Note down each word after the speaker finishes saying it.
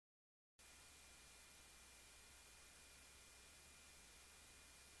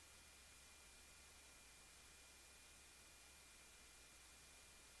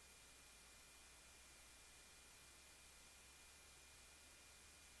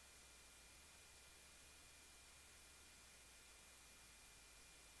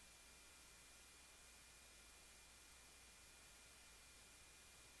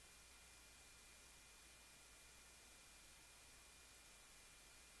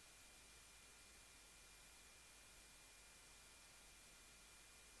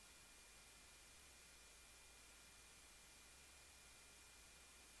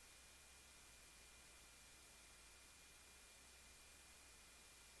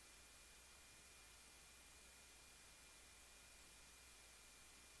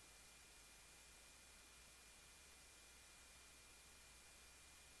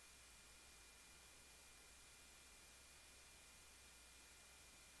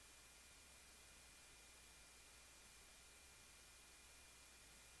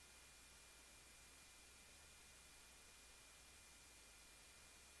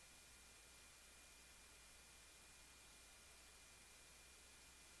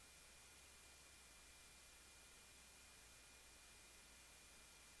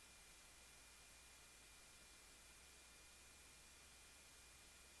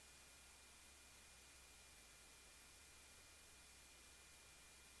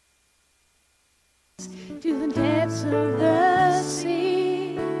to the depths of the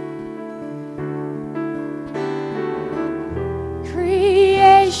sea.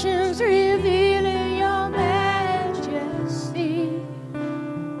 Creation's revealing your majesty.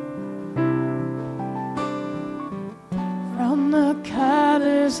 From the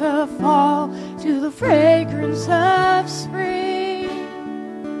colors of fall to the fragrance of spring,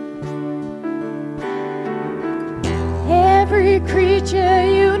 every creature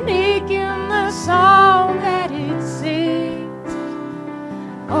unique in the song that it sings,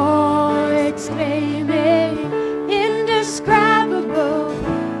 all exclaiming, indescribable,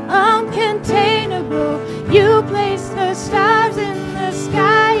 uncontainable. You place the stars in the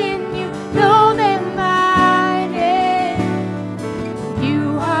sky and you know them by name.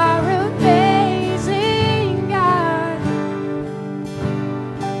 You are amazing, God.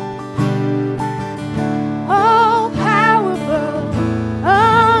 All powerful,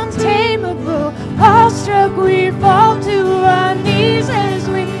 untamable, awestruck we fall to our knees as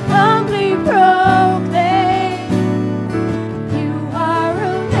we humbly proclaim. You are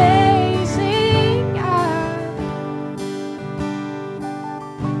amazing, God.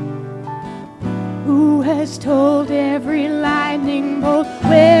 Who has told every lightning bolt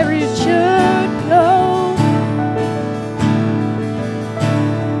where it should go?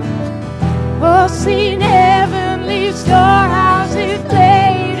 Or seen heavenly storehouses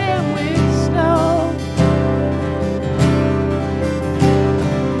laden with snow?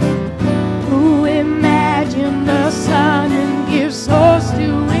 Who imagined the sun and gives source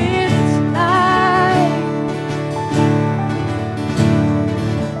to its light,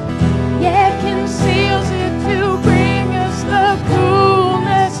 yet conceals it to bring us the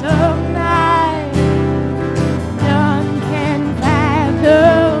coolness of night? None can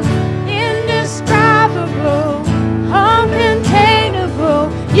fathom, indescribable, uncontainable.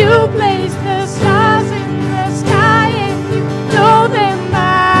 You place the stars in the sky and you know them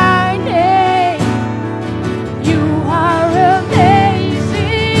by name. You are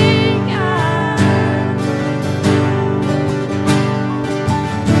amazing, God.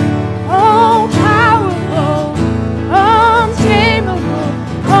 All powerful, untamable,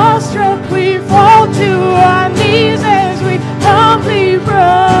 awestruck we fall to our knees as we humbly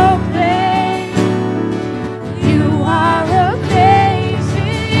proclaim. You are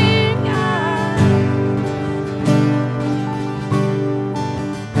amazing, God.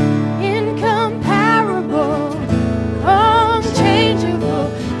 Incomparable,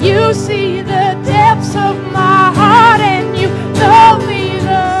 unchangeable. You see the depths of my heart and you love me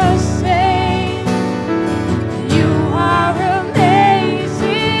the same. You are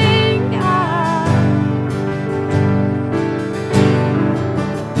amazing, God.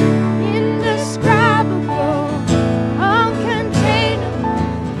 Indescribable, uncontainable.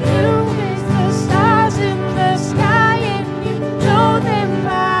 You place the stars in the sky and you know them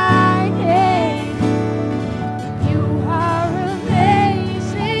by name. You are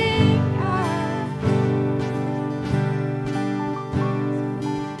amazing, God.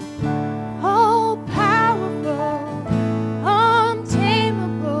 All powerful,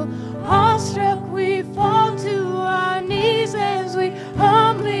 untamable, awestruck we fall to our knees as we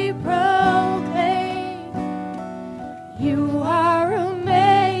humbly proclaim. You are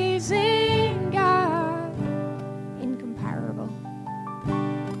amazing, God. Incomparable.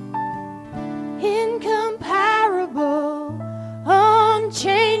 Incomparable,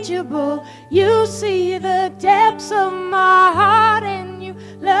 unchangeable. You see the depths of my heart and you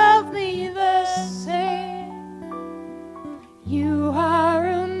love me the same. You are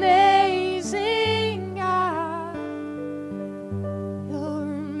amazing, God.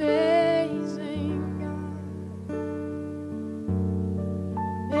 You're amazing, God.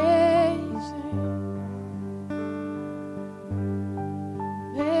 Amazing.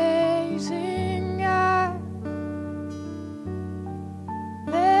 Amazing, God.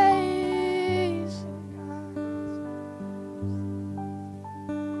 Amazing,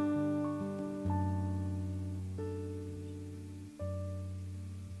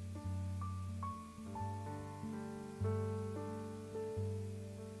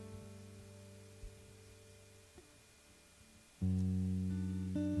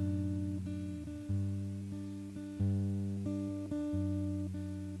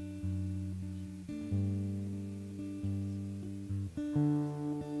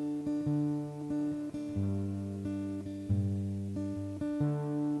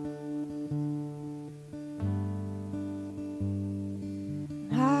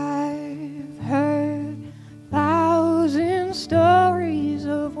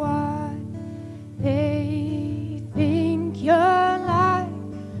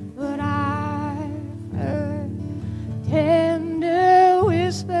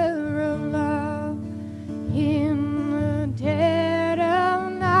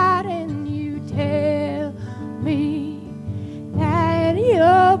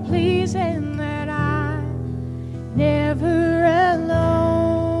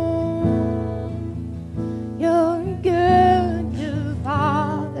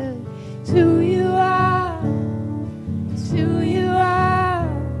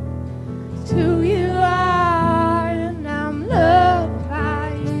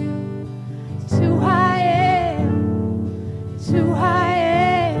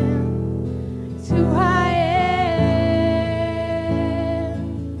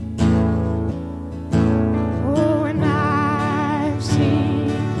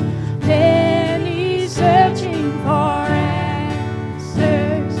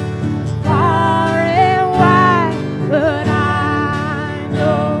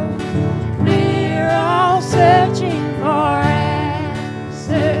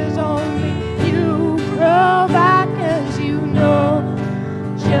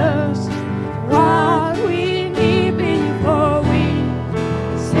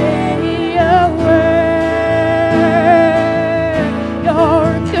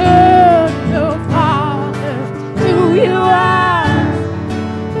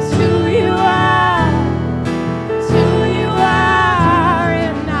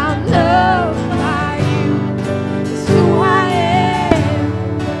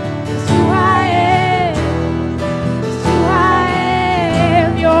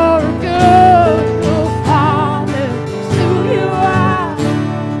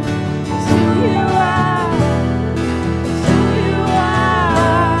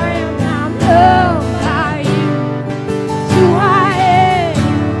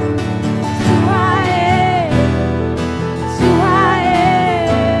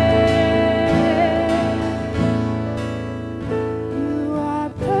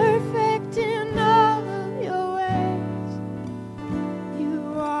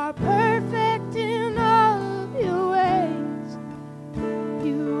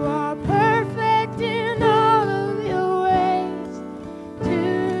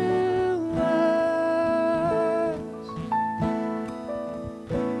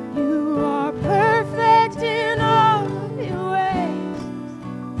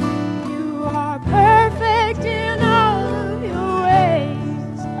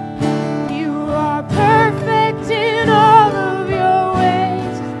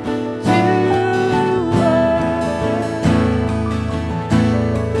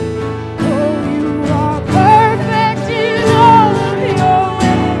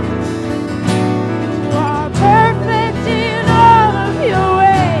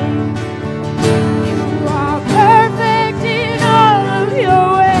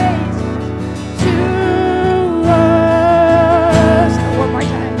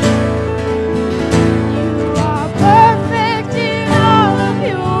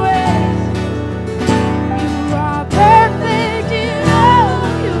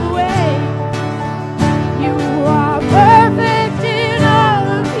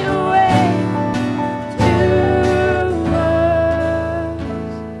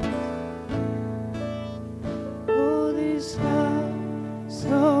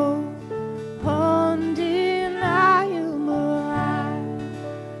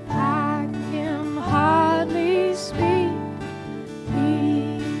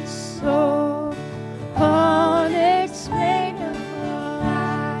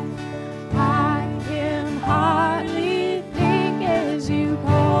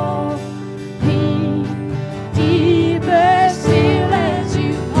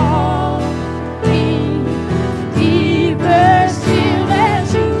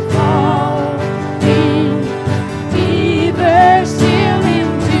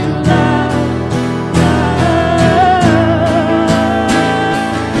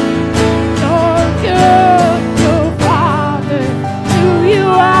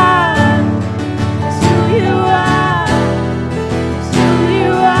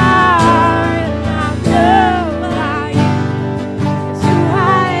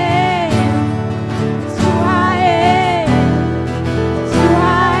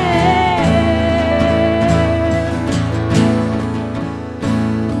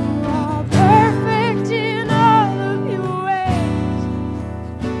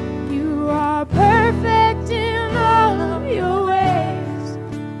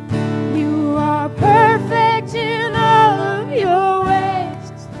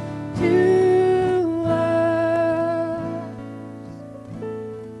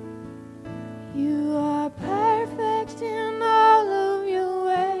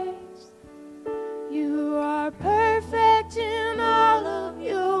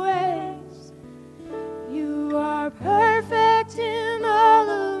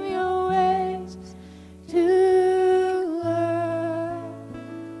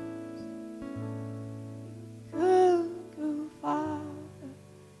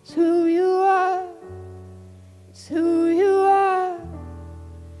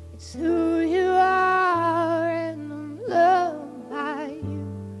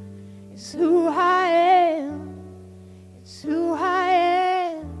 It's who I am. It's who I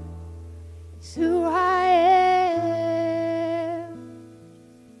am. It's who I am.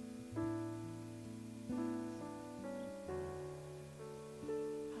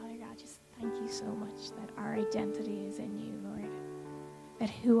 Father God, just thank you so much that our identity is in you, Lord.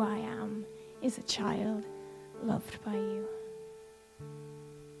 That who I am is a child loved by you.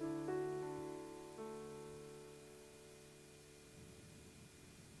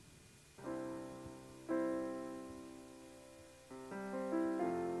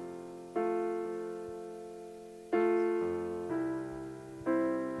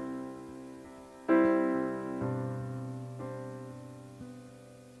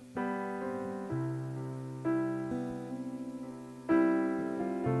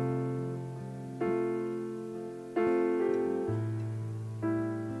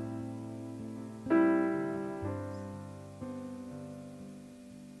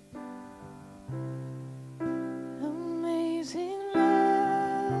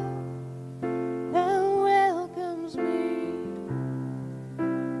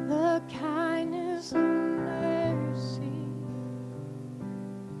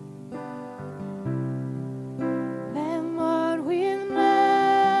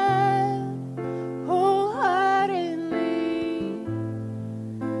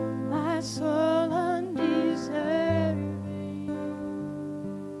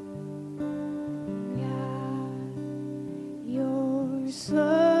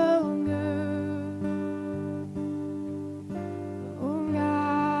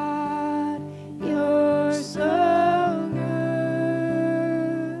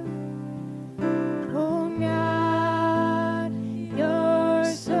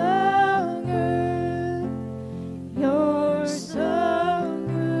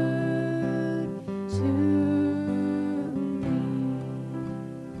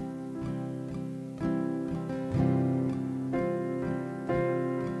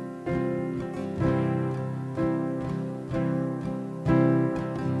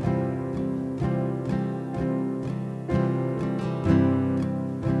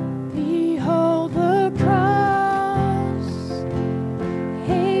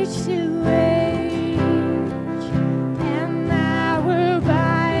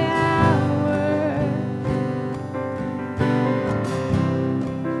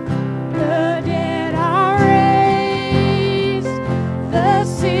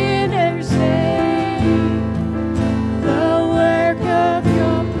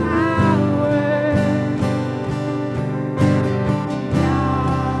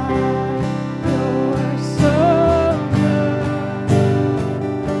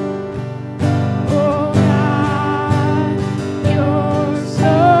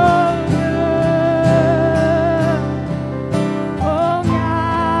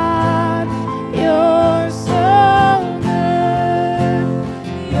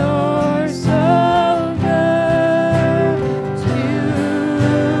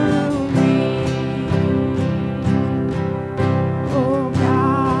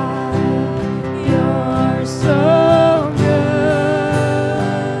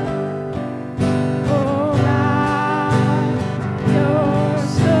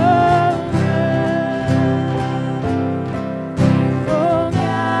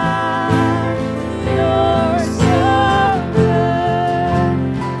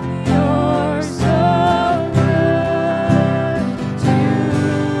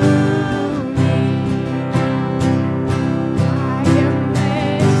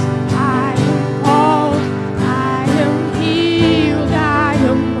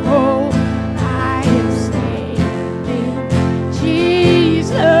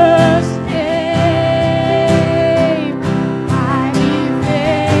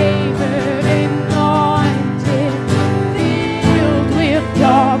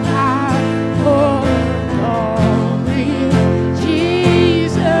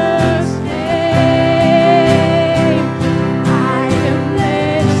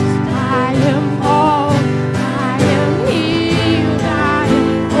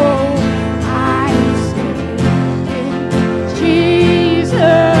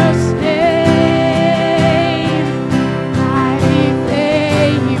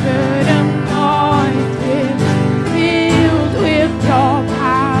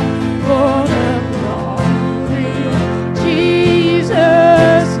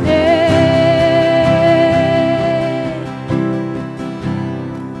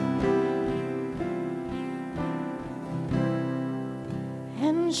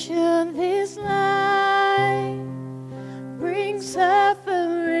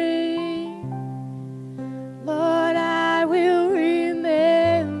 suffering, Lord, I will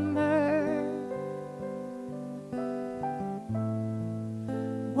remember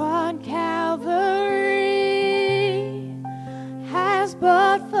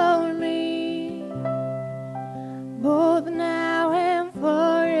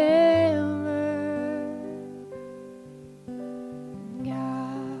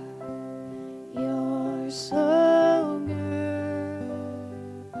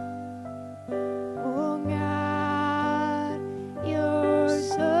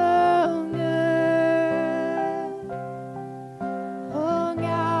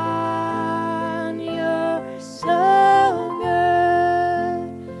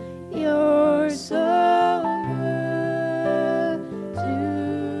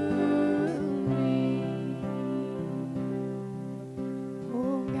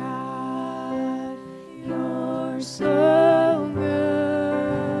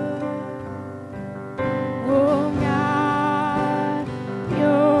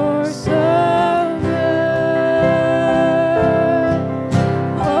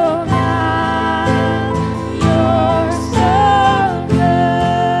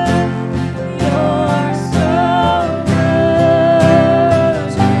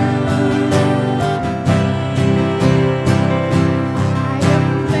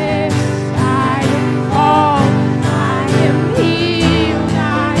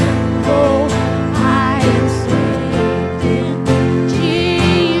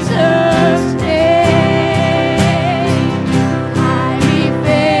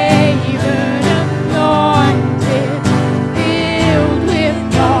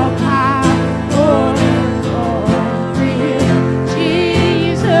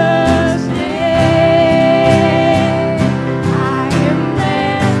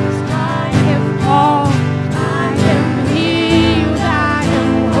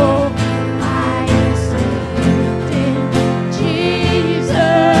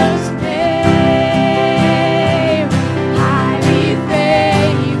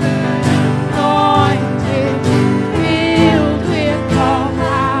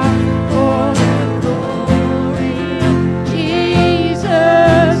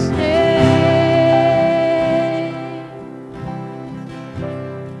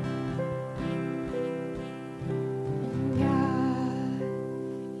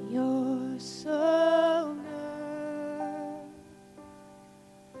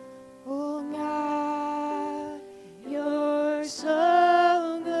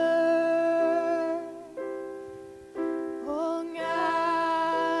so good. Oh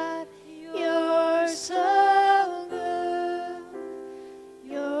God, you're so good.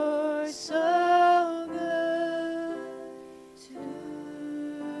 You're so good to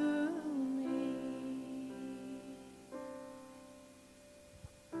me.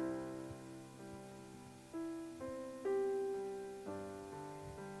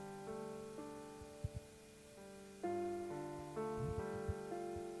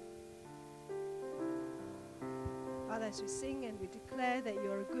 Father, as we sing and we declare that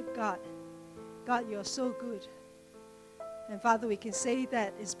you're a good God, God, you're so good. And Father, we can say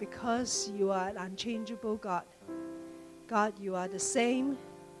that it's because you are an unchangeable God. God, you are the same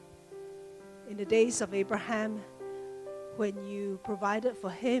in the days of Abraham when you provided for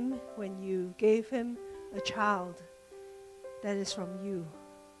him, when you gave him a child that is from you.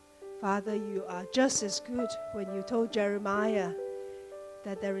 Father, you are just as good when you told Jeremiah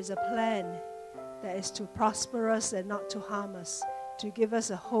that there is a plan that is to prosper us and not to harm us, to give us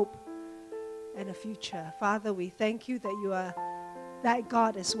a hope and a future. Father, we thank you that you are that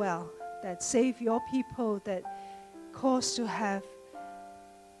God as well, that save your people, that cause to have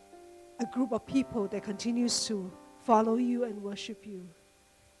a group of people that continues to follow you and worship you.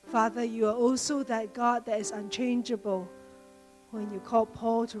 Father, you are also that God that is unchangeable. When you called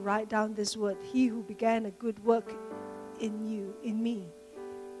Paul to write down this word, he who began a good work in you, in me,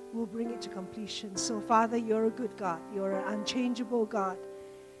 will bring it to completion. So Father, you're a good God. You're an unchangeable God.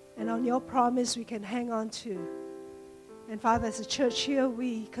 And on your promise we can hang on to. And Father, as a church here,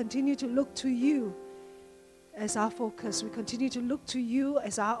 we continue to look to you as our focus. We continue to look to you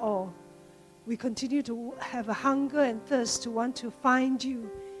as our all. We continue to have a hunger and thirst to want to find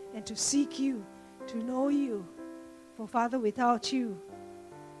you and to seek you, to know you. For Father, without you,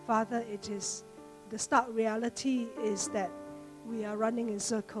 Father, it is the stark reality is that we are running in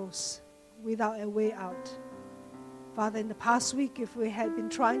circles without a way out. Father, in the past week, if we had been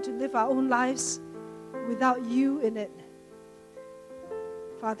trying to live our own lives without you in it,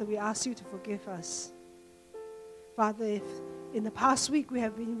 Father, we ask you to forgive us. Father, if in the past week we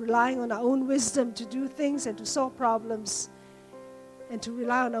have been relying on our own wisdom to do things and to solve problems and to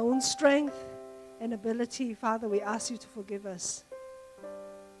rely on our own strength and ability, Father, we ask you to forgive us.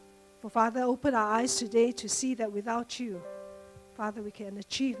 For Father, open our eyes today to see that without you, Father, we can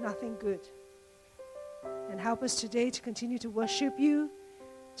achieve nothing good. And help us today to continue to worship you,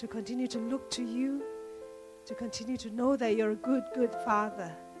 to continue to look to you, to continue to know that you're a good, good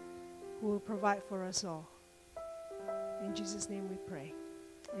Father who will provide for us all. In Jesus' name we pray.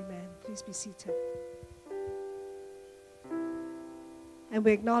 Amen. Please be seated. And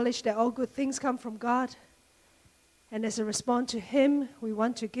we acknowledge that all good things come from God. And as a response to Him, we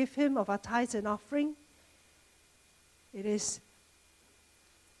want to give Him of our tithes and offering. It is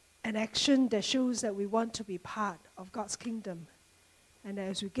an action that shows that we want to be part of God's kingdom. And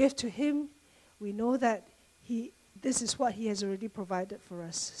as we give to Him, we know that this is what He has already provided for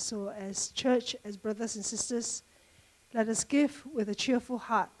us. So as church, as brothers and sisters, let us give with a cheerful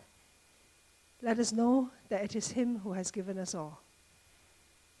heart. Let us know that it is Him who has given us all.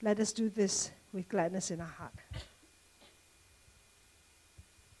 Let us do this with gladness in our heart.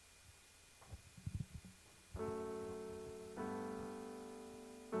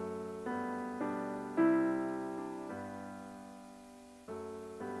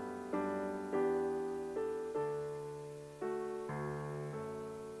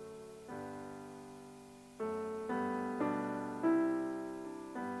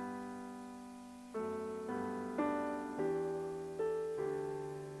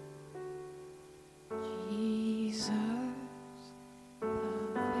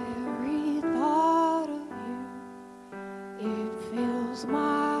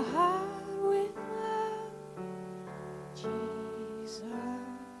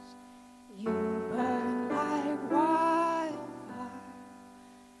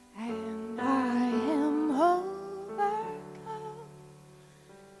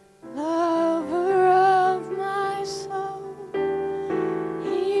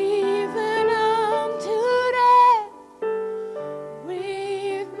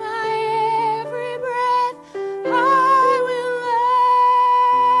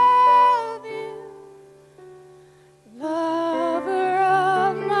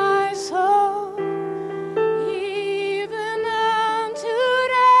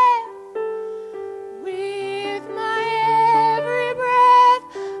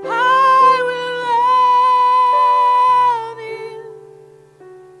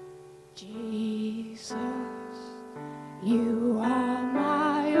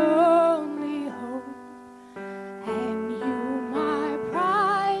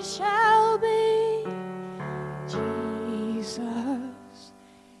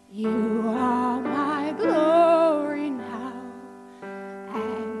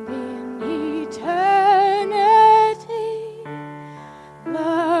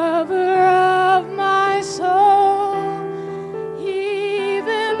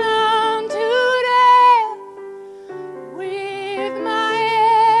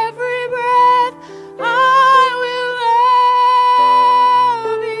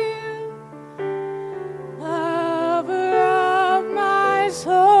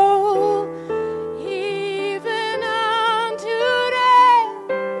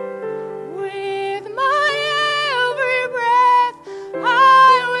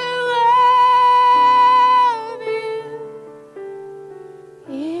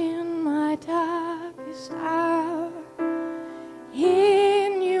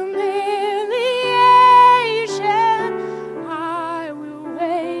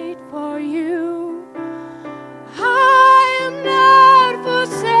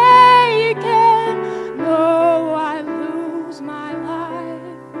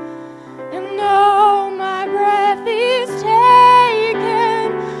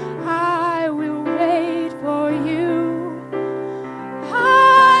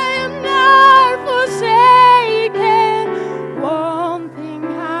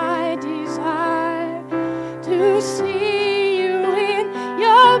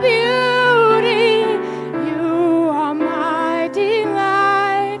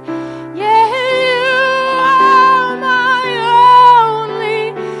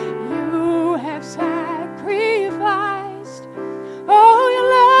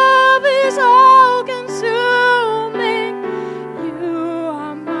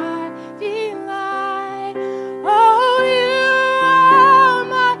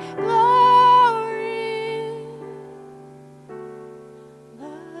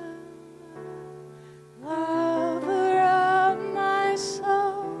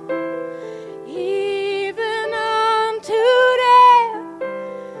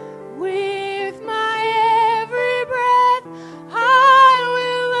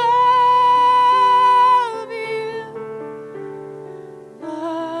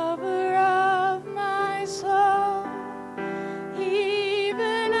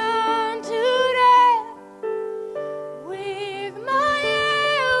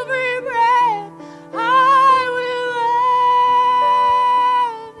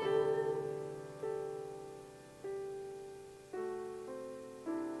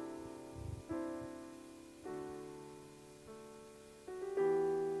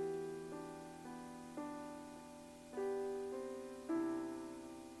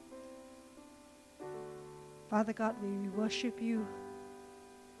 Father God, we worship you.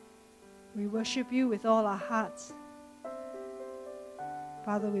 We worship you with all our hearts.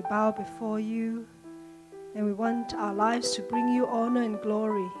 Father, we bow before you, and we want our lives to bring you honor and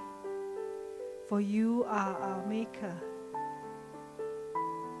glory, for you are our maker.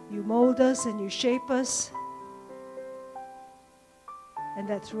 You mold us and you shape us, and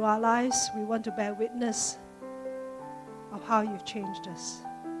that through our lives we want to bear witness of how you've changed us.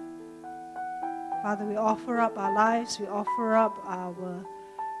 Father, we offer up our lives, we offer up our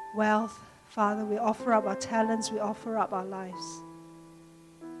wealth. Father, we offer up our talents, we offer up our lives.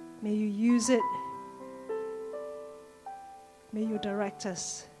 May you use it. May you direct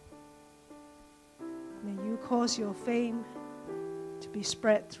us. May you cause your fame to be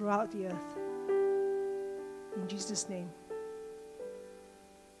spread throughout the earth. In Jesus' name,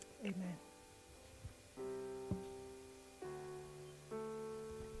 amen.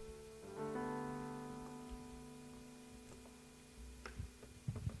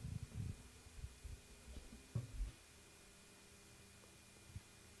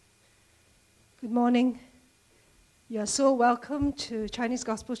 Good morning. You are so welcome to Chinese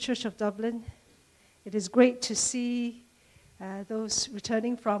Gospel Church of Dublin. It is great to see those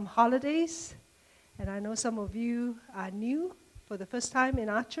returning from holidays. And I know some of you are new for the first time in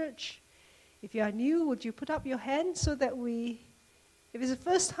our church. If you are new, would you put up your hand so that if it's the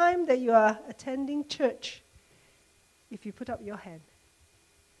first time that you are attending church, if you put up your hand.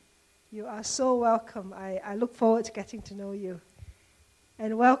 You are so welcome. I look forward to getting to know you.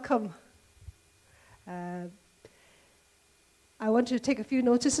 And welcome. I want to take a few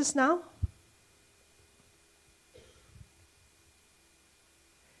notices now.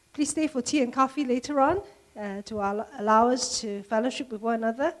 Please stay for tea and coffee later on to allow us to fellowship with one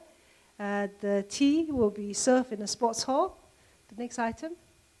another. The tea will be served in a sports hall. The next item.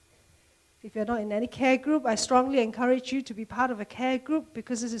 If you're not in any care group, I strongly encourage you to be part of a care group,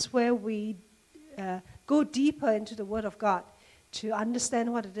 because this is where we go deeper into the Word of God to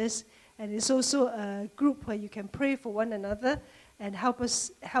understand what it is. And it's also a group where you can pray for one another and help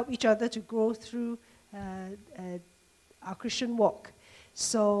each other to grow through our Christian walk.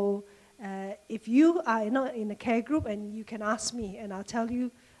 So if you are not in a care group, and you can ask me, and I'll tell you,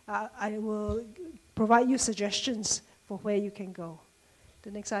 I will provide you suggestions for where you can go.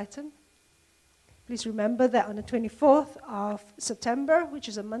 The next item. Please remember that on the 24th of September, which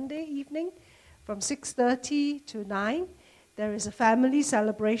is a Monday evening, from 6:30 to 9, there is a family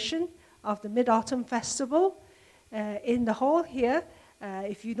celebration of the Mid-Autumn Festival in the hall here.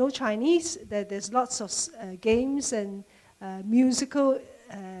 If you know Chinese, there's lots of games and musical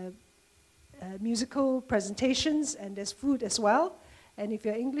presentations, and there's food as well. And if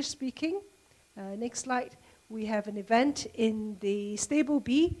you're English speaking, next slide, we have an event in the Stable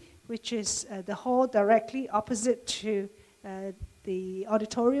B, which is the hall directly opposite to the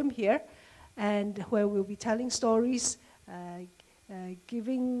auditorium here, and where we'll be telling stories,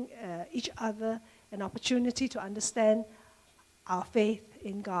 giving each other an opportunity to understand our faith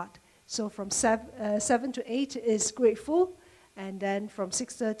in God. So from 7 to 8 is Grateful, and then from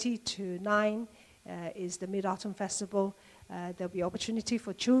 6:30 to 9 is the Mid-Autumn Festival. There'll be opportunity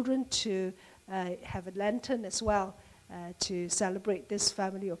for children to have a lantern as well to celebrate this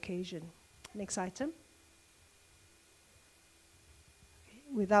family occasion. Next item.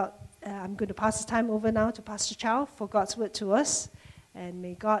 I'm going to pass the time over now to Pastor Chau for God's word to us, and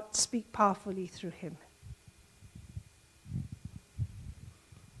may God speak powerfully through him.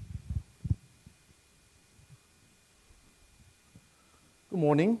 Good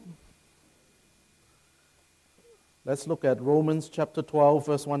morning. Let's look at Romans chapter 12,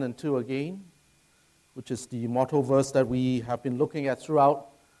 verse 1 and 2 again, which is the motto verse that we have been looking at throughout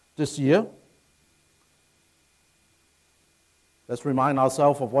this year. Let's remind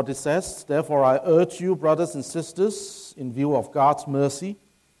ourselves of what it says. Therefore, I urge you, brothers and sisters, in view of God's mercy,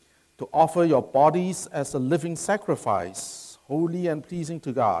 to offer your bodies as a living sacrifice, holy and pleasing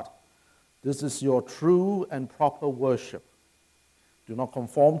to God. This is your true and proper worship. Do not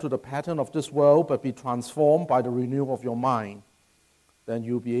conform to the pattern of this world, but be transformed by the renewal of your mind. Then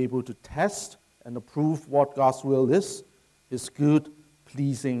you'll be able to test and approve what God's will is, His good,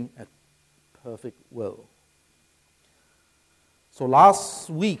 pleasing, and perfect will. So last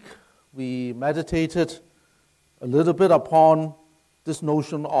week, we meditated a little bit upon this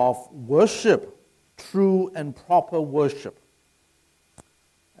notion of worship, true and proper worship.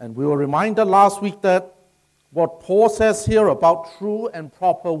 And we were reminded last week that what Paul says here about true and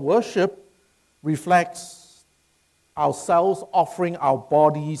proper worship reflects ourselves offering our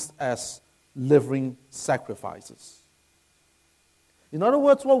bodies as living sacrifices. In other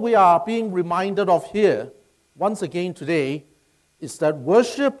words, what we are being reminded of here once again today is that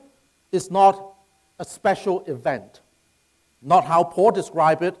worship is not a special event, not how Paul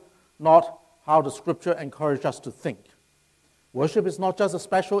described it, not how the Scripture encourages us to think. Worship is not just a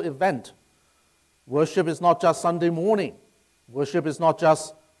special event. Worship is not just Sunday morning. Worship is not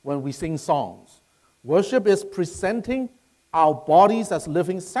just when we sing songs. Worship is presenting our bodies as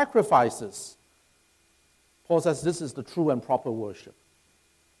living sacrifices. Paul says this is the true and proper worship.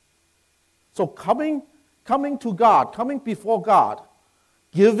 So coming to God, coming before God,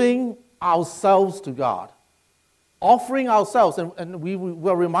 giving ourselves to God, offering ourselves, and we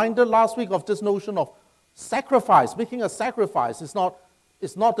were reminded last week of this notion of sacrifice, making a sacrifice. It's not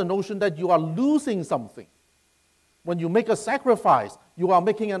the notion that you are losing something. When you make a sacrifice, you are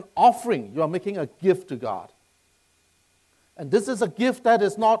making an offering, you are making a gift to God. And this is a gift that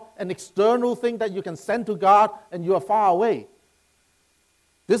is not an external thing that you can send to God and you are far away.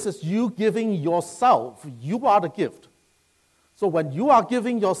 This is you giving yourself. You are the gift. So when you are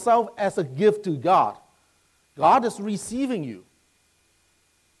giving yourself as a gift to God, God is receiving you.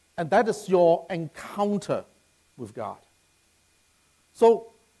 And that is your encounter with God. So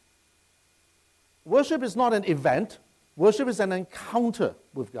worship is not an event. Worship is an encounter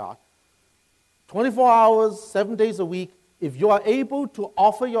with God. 24 hours, 7 days a week. If you are able to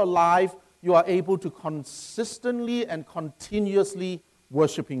offer your life, you are able to consistently and continuously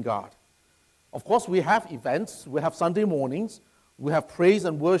worshiping God. Of course, we have events. We have Sunday mornings. We have praise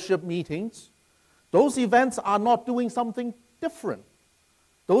and worship meetings. Those events are not doing something different.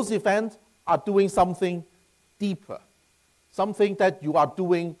 Those events are doing something deeper, something that you are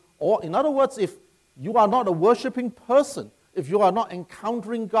doing, or in other words, if you are not a worshiping person, if you are not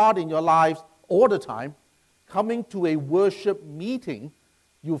encountering God in your lives all the time, coming to a worship meeting,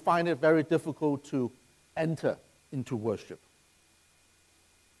 you find it very difficult to enter into worship.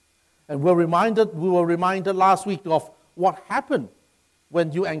 And we were reminded last week of what happened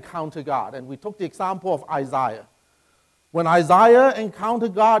when you encounter God. And we took the example of Isaiah. When Isaiah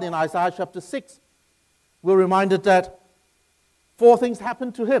encountered God in Isaiah chapter 6, we're reminded that 4 things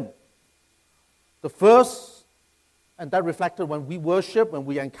happened to him. The first, and that reflected when we worship, when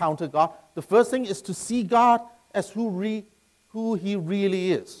we encounter God, the first thing is to see God as who He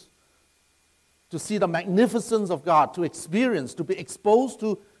really is. To see the magnificence of God, to experience, to be exposed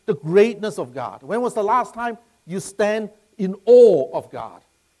to the greatness of God. When was the last time you stand in awe of God?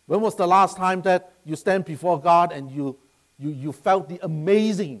 When was the last time that you stand before God and you felt the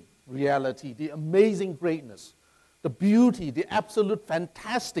amazing reality, the amazing greatness, the beauty, the absolute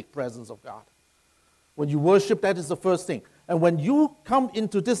fantastic presence of God? When you worship, that is the first thing. And when you come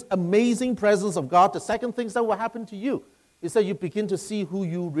into this amazing presence of God, the second thing that will happen to you is that you begin to see who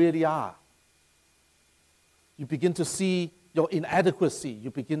you really are. You begin to see your inadequacy. You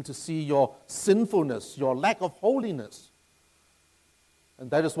begin to see your sinfulness, your lack of holiness. And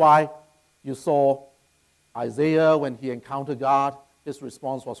that is why you saw Isaiah, when he encountered God, his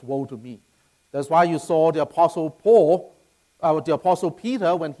response was, "Woe to me." That's why you saw the Apostle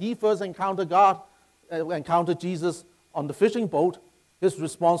Peter, when he first encountered God, encountered Jesus on the fishing boat, his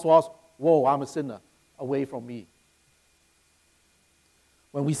response was, "Whoa, I'm a sinner, away from me."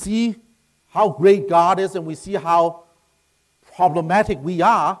 When we see how great God is and we see how problematic we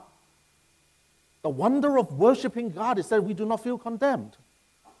are, the wonder of worshiping God is that we do not feel condemned.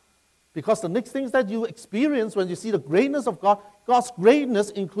 Because the next things that you experience when you see the greatness of God, God's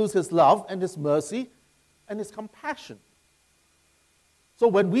greatness includes His love and His mercy and His compassion. So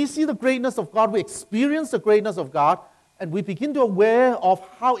when we see the greatness of God, we experience the greatness of God, and we begin to aware of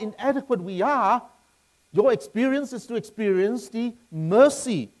how inadequate we are, your experience is to experience the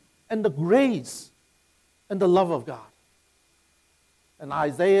mercy and the grace and the love of God. And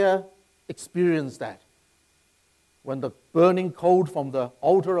Isaiah experienced that. When the burning coal from the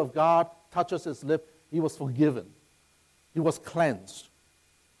altar of God touches his lip, he was forgiven. He was cleansed.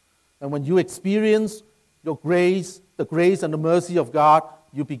 And when you experience your grace, the grace and the mercy of God,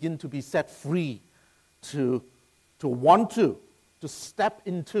 you begin to be set free to want to step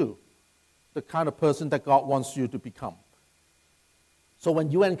into the kind of person that God wants you to become. So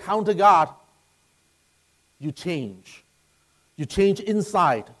when you encounter God, you change. You change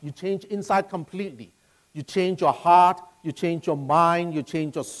inside. You change inside completely. You change your heart, you change your mind, you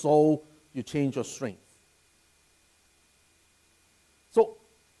change your soul, you change your strength. So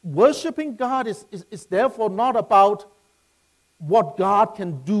worshiping God is therefore not about what God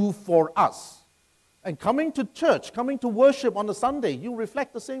can do for us. And coming to church, coming to worship on a Sunday, you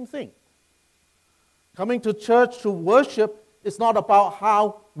reflect the same thing. Coming to church to worship is not about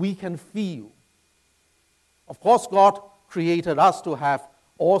how we can feel. Of course, God created us to have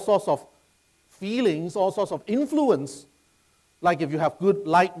all sorts of feelings, all sorts of influence. Like if you have good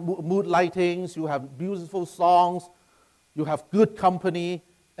mood lightings, you have beautiful songs, you have good company,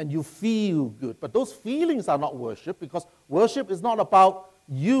 and you feel good. But those feelings are not worship, because worship is not about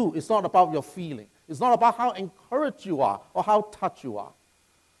you. It's not about your feeling. It's not about how encouraged you are or how touched you are.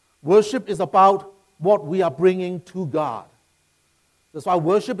 Worship is about what we are bringing to God. That's why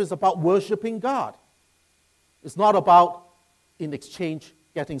worship is about worshiping God. It's not about, in exchange,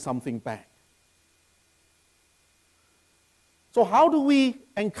 getting something back. So how do we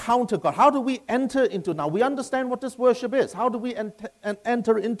encounter God? How do we enter into, now we understand what this worship is. How do we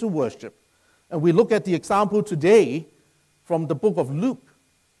enter into worship? And we look at the example today from the book of Luke,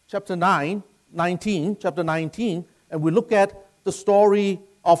 chapter 19, and we look at the story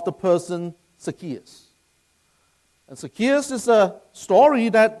of the person Zacchaeus. And Zacchaeus is a story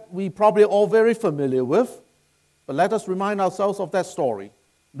that we probably all very familiar with, but let us remind ourselves of that story.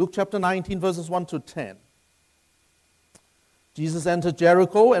 Luke chapter 19, verses 1 to 10. Jesus entered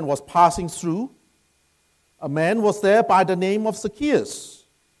Jericho and was passing through. A man was there by the name of Zacchaeus.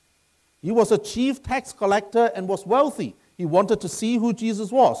 He was a chief tax collector and was wealthy. He wanted to see who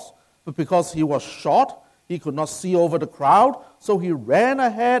Jesus was, but because he was short, he could not see over the crowd, so he ran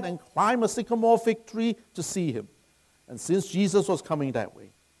ahead and climbed a sycamore fig tree to see him. And since Jesus was coming that way.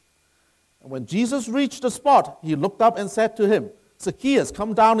 And when Jesus reached the spot, he looked up and said to him, Zacchaeus,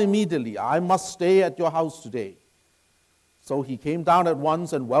 come down immediately. I must stay at your house today. So he came down at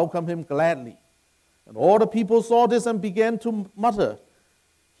once and welcomed him gladly. And all the people saw this and began to mutter,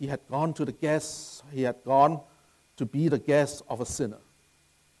 he had gone to be the guest of a sinner.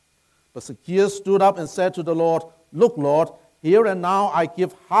 But Zacchaeus stood up and said to the Lord, look, Lord, here and now I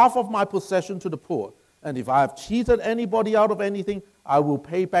give half of my possession to the poor. And if I have cheated anybody out of anything, I will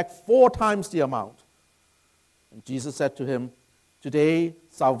pay back 4 times the amount. And Jesus said to him, today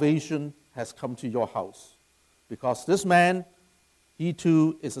salvation has come to your house, because this man, he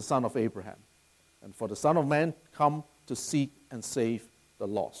too is a son of Abraham. And for the Son of Man come to seek and save the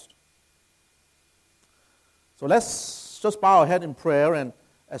lost. So let's just bow our head in prayer, and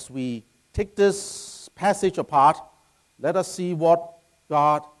as we take this passage apart, let us see what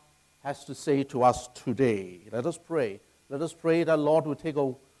God has to say to us today. Let us pray. Let us pray that Lord will take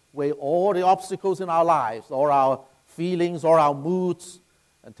away all the obstacles in our lives, or our feelings, or our moods,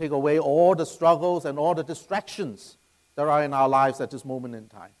 and take away all the struggles and all the distractions that are in our lives at this moment in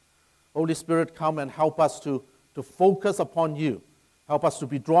time. Holy Spirit, come and help us to focus upon you. Help us to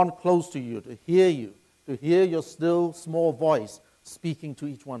be drawn close to you, to hear your still small voice speaking to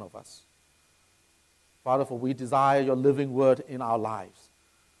each one of us. Father, for we desire your living word in our lives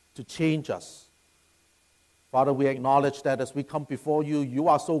to change us. Father, we acknowledge that as we come before you, you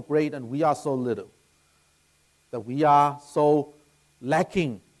are so great and we are so little, that we are so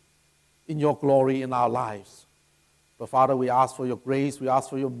lacking in your glory in our lives. But Father, we ask for your grace, we ask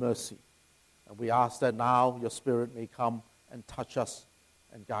for your mercy, and we ask that now your Spirit may come and touch us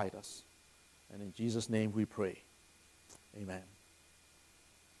and guide us. And in Jesus' name we pray. Amen.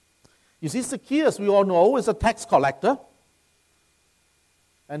 You see, Zacchaeus, we all know, is a tax collector.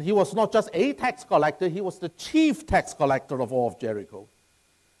 And he was not just a tax collector, he was the chief tax collector of all of Jericho.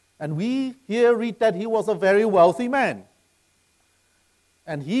 And we here read that he was a very wealthy man.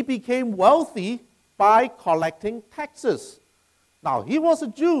 And he became wealthy by collecting taxes. Now, he was a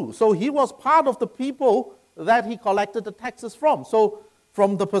Jew, so he was part of the people that he collected the taxes from. So,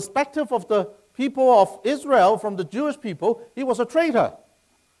 from the perspective of the people of Israel, from the Jewish people, he was a traitor.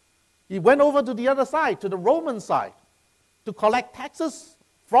 He went over to the other side, to the Roman side, to collect taxes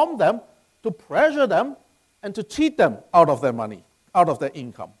from them, to pressure them, and to cheat them out of their money, out of their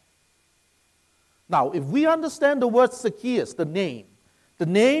income. Now, if we understand the word Zacchaeus, the name,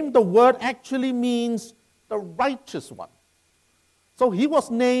 the word actually means the righteous one. So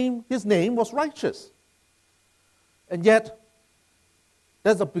his name was righteous. And yet,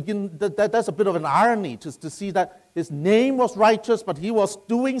 there's a bit of an irony to see that his name was righteous, but he was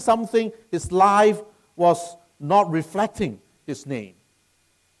doing something, his life was not reflecting his name.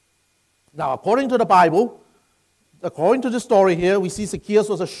 Now, according to the Bible, according to the story here, we see Zacchaeus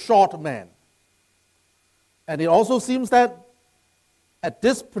was a short man. And it also seems that at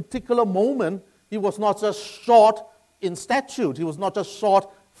this particular moment, he was not just short in stature, he was not just short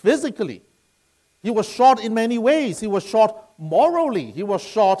physically. He was short in many ways. He was short morally. He was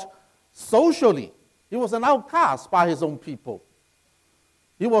short socially. He was an outcast by his own people.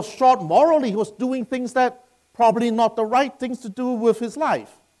 He was short morally. He was doing things that probably not the right things to do with his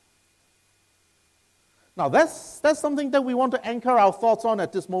life. Now, that's something that we want to anchor our thoughts on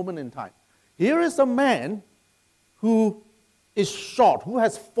at this moment in time. Here is a man who is short, who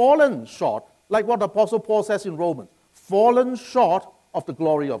has fallen short, like what Apostle Paul says in Romans, fallen short of the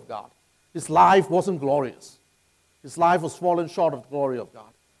glory of God. His life wasn't glorious. His life was fallen short of the glory of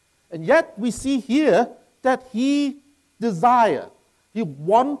God. And yet we see here that he desired, he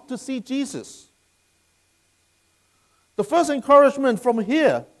wanted to see Jesus. The first encouragement from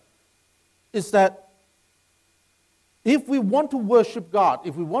here is that if we want to worship God,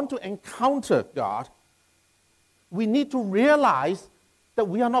 if we want to encounter God, we need to realize that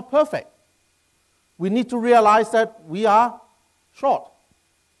we are not perfect. We need to realize that we are short.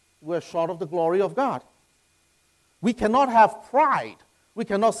 We're short of the glory of God. We cannot have pride. We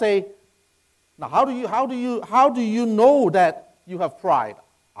cannot say, now how do you know that you have pride?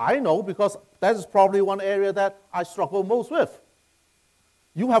 I know, because that is probably one area that I struggle most with.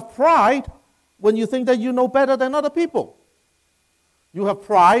 You have pride when you think that you know better than other people. You have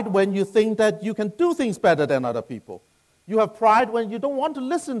pride when you think that you can do things better than other people. You have pride when you don't want to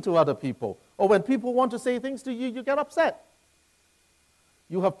listen to other people, or when people want to say things to you, you get upset.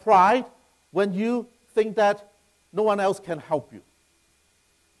 You have pride when you think that no one else can help you.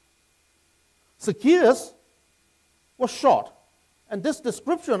 Zacchaeus was short. And this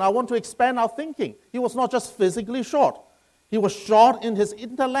description, I want to expand our thinking. He was not just physically short. He was short in his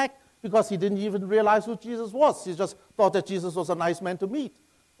intellect because he didn't even realize who Jesus was. He just thought that Jesus was a nice man to meet,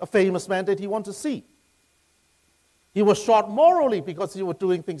 a famous man that he wanted to see. He was short morally because he was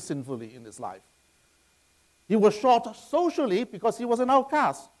doing things sinfully in his life. He was short socially because he was an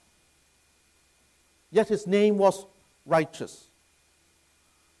outcast. Yet his name was righteous.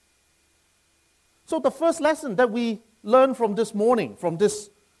 So the first lesson that we learn from this morning, from this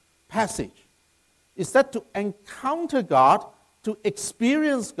passage, is that to encounter God, to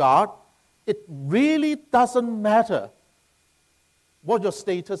experience God, it really doesn't matter what your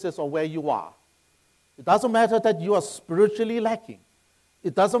status is or where you are. It doesn't matter that you are spiritually lacking.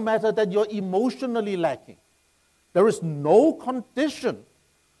 It doesn't matter that you're emotionally lacking. There is no condition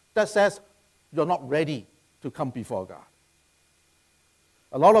that says you're not ready to come before God.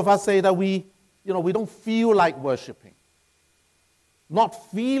 A lot of us say that we don't feel like worshiping.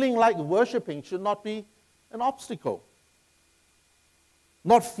 Not feeling like worshiping should not be an obstacle.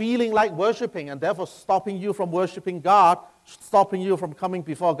 Not feeling like worshiping and therefore stopping you from worshiping God, stopping you from coming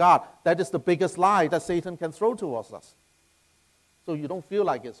before God, that is the biggest lie that Satan can throw towards us. So you don't feel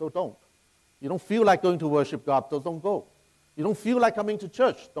like it, so don't. You don't feel like going to worship God, so don't go. You don't feel like coming to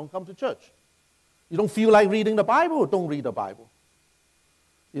church, don't come to church. You don't feel like reading the Bible, don't read the Bible.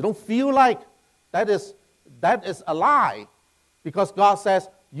 You don't feel like that is a lie, because God says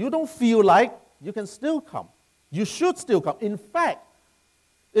you don't feel like, you can still come. You should still come. In fact,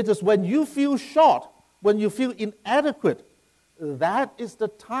 it is when you feel short, when you feel inadequate, that is the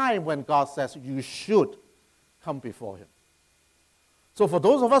time when God says you should come before Him. So for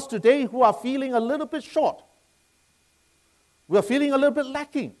those of us today who are feeling a little bit short, we are feeling a little bit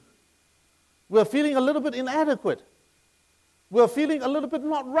lacking, we are feeling a little bit inadequate, we are feeling a little bit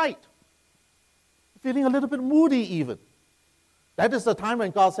not right, feeling a little bit moody even, that is the time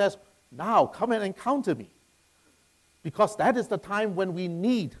when God says, now come and encounter me. Because that is the time when we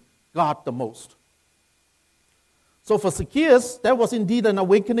need God the most. So for Zacchaeus, that was indeed an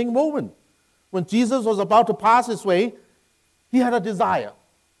awakening moment. When Jesus was about to pass his way, he had a desire.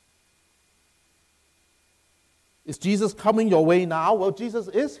 Is Jesus coming your way now? Well, Jesus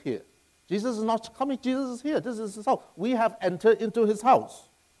is here. Jesus is not coming, Jesus is here. This is his house. We have entered into his house.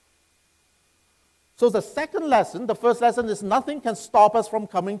 So the second lesson, the first lesson is nothing can stop us from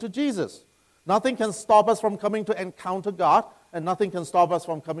coming to Jesus. Nothing can stop us from coming to encounter God, and nothing can stop us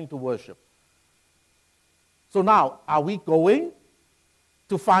from coming to worship. So now, are we going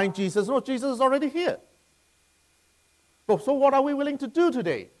to find Jesus? No, Jesus is already here. So what are we willing to do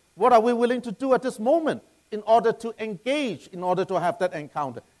today? What are we willing to do at this moment in order to engage, in order to have that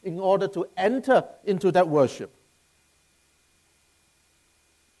encounter, in order to enter into that worship?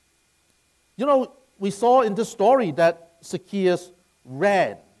 You know, we saw in this story that Zacchaeus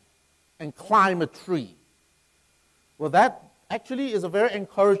ran and climb a tree. Well, that actually is a very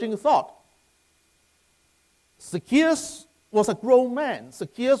encouraging thought. Zacchaeus was a grown man.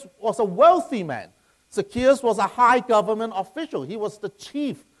 Zacchaeus was a wealthy man. Zacchaeus was a high government official. He was the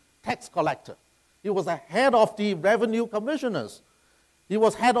chief tax collector. He was the head of the revenue commissioners. He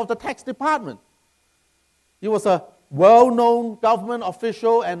was head of the tax department. He was a well-known government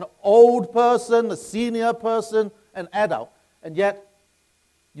official, an old person, a senior person, an adult. And yet,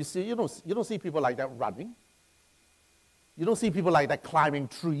 you don't see people like that running. You don't see people like that climbing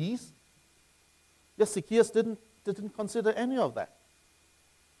trees. Yet Zacchaeus didn't consider any of that.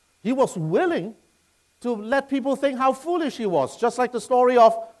 He was willing to let people think how foolish he was, just like the story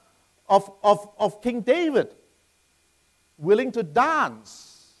of of King David, willing to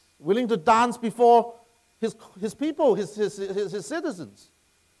dance before his people, his citizens,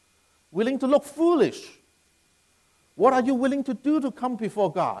 willing to look foolish. What are you willing to do to come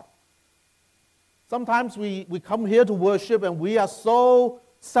before God? Sometimes we come here to worship and we are so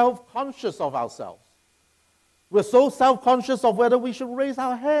self-conscious of ourselves. We're so self-conscious of whether we should raise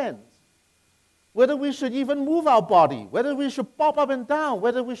our hands, whether we should even move our body, whether we should pop up and down,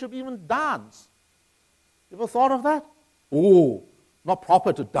 whether we should even dance. You ever thought of that? Oh, not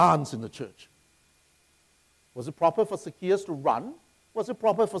proper to dance in the church. Was it proper for Zacchaeus to run? Was it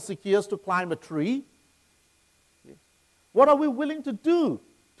proper for Zacchaeus to climb a tree? What are we willing to do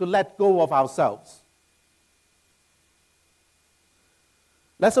to let go of ourselves?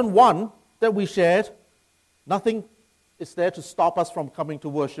 Lesson 1 that we shared, nothing is there to stop us from coming to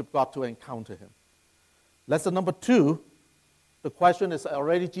worship God, to encounter Him. Lesson number 2, the question is,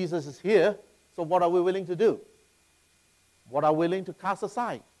 already Jesus is here, so what are we willing to do? What are we willing to cast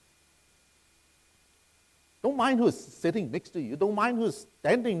aside? Don't mind who is sitting next to you. Don't mind who is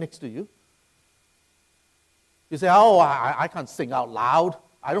standing next to you. You say, oh, I can't sing out loud.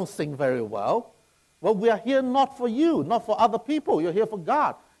 I don't sing very well. Well, we are here not for you, not for other people. You're here for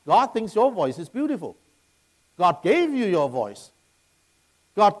God. God thinks your voice is beautiful. God gave you your voice.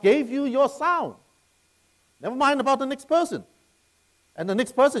 God gave you your sound. Never mind about the next person. And the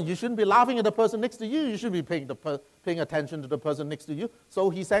next person, you shouldn't be laughing at the person next to you. You should be paying attention to the person next to you. So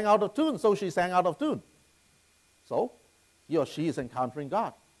he sang out of tune, so she sang out of tune. So he or she is encountering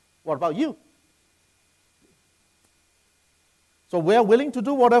God. What about you? So we're willing to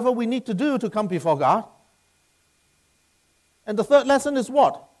do whatever we need to do to come before God. And the third lesson is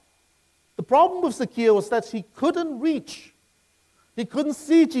what? The problem with Zacchaeus was that he couldn't reach. He couldn't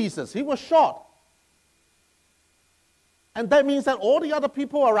see Jesus. He was short. And that means that all the other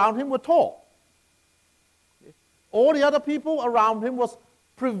people around him were tall. All the other people around him was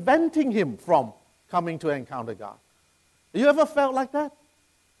preventing him from coming to encounter God. Have you ever felt like that?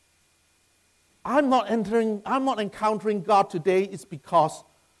 I'm not encountering God today is because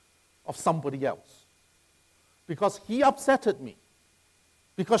of somebody else. Because he upsetted me.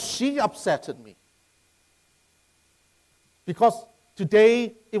 Because she upsetted me. Because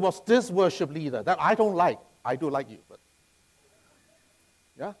today it was this worship leader that I don't like. I do like you, but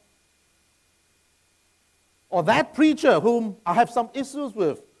yeah. Or that preacher whom I have some issues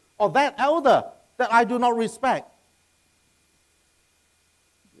with. Or that elder that I do not respect.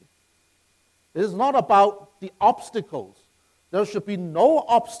 It is not about the obstacles. There should be no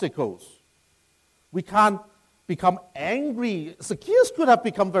obstacles. We can't become angry. Zacchaeus could have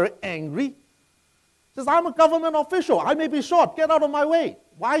become very angry. He says, I'm a government official. I may be short. Get out of my way.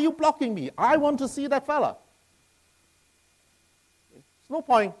 Why are you blocking me? I want to see that fella. There's no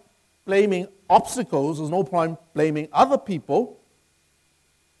point blaming obstacles. There's no point blaming other people.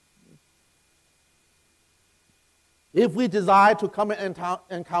 If we desire to come and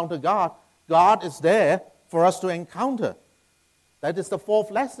encounter God, God is there for us to encounter. That is the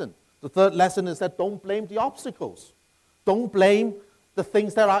fourth lesson. The third lesson is that don't blame the obstacles. Don't blame the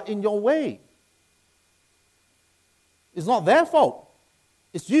things that are in your way. It's not their fault.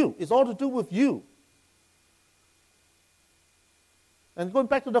 It's you. It's all to do with you. And going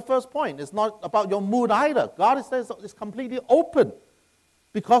back to the first point, it's not about your mood either. God is completely open.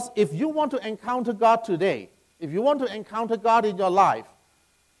 Because if you want to encounter God today, if you want to encounter God in your life,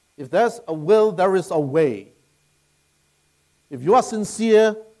 if there's a will, there is a way. If you are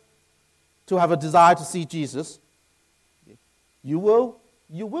sincere to have a desire to see Jesus, you will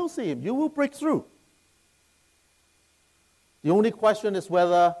see Him. You will break through. The only question is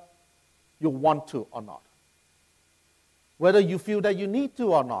whether you want to or not. Whether you feel that you need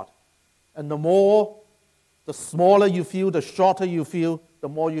to or not. And the smaller you feel, the shorter you feel, the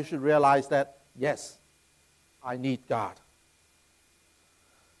more you should realize that, yes, I need God.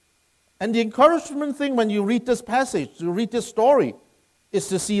 And the encouragement thing when you read this passage, you read this story, is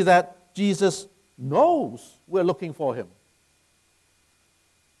to see that Jesus knows we're looking for Him.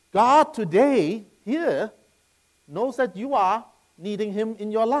 God today, here, knows that you are needing Him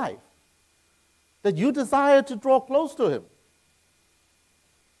in your life. That you desire to draw close to Him.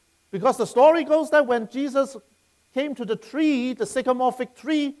 Because the story goes that when Jesus came to the tree, the sycamore fig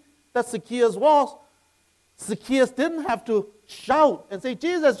tree that Zacchaeus was, Zacchaeus didn't have to shout and say,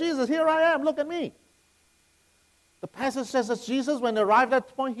 Jesus, Jesus, here I am, look at me. The passage says that Jesus, when he arrived at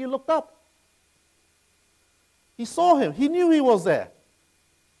that point, he looked up. He saw Him. He knew He was there.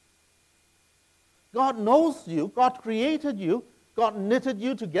 God knows you. God created you. God knitted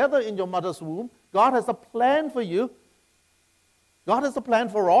you together in your mother's womb. God has a plan for you. God has a plan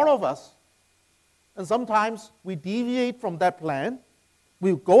for all of us. And sometimes we deviate from that plan.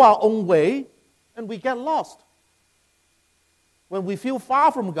 We go our own way, and we get lost. When we feel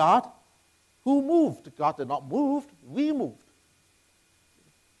far from God, who moved? God did not move. We moved.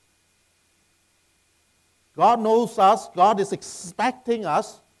 God knows us. God is expecting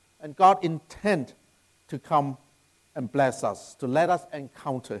us, and God intends to come and bless us, to let us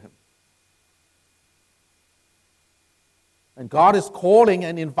encounter Him. And God is calling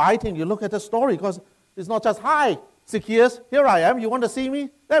and inviting you. Look at the story, because it's not just, hi, Zacchaeus, here I am. You want to see me?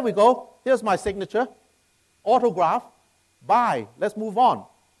 There we go. Here's my signature. Autograph. Bye. Let's move on.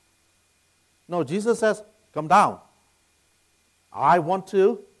 No, Jesus says, come down. I want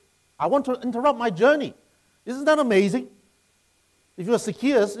to interrupt my journey. Isn't that amazing? If you're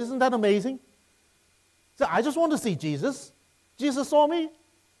Zacchaeus, isn't that amazing? So I just want to see Jesus. Jesus saw me.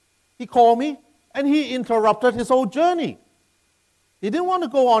 He called me, and He interrupted His whole journey. He didn't want to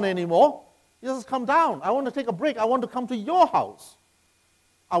go on anymore. He says, come down. I want to take a break. I want to come to your house.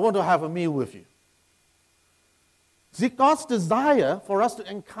 I want to have a meal with you. See, God's desire for us to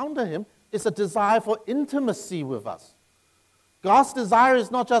encounter Him is a desire for intimacy with us. God's desire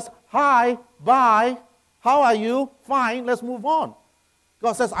is not just, hi, bye, how are you? Fine, let's move on.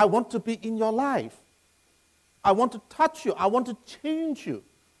 God says, I want to be in your life. I want to touch you. I want to change you.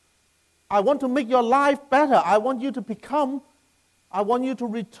 I want to make your life better. I want you to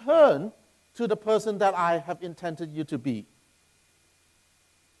return to the person that I have intended you to be.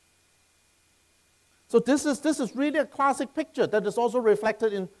 So this is really a classic picture that is also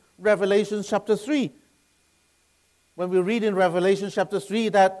reflected in Revelation chapter 3. When we read in Revelation chapter 3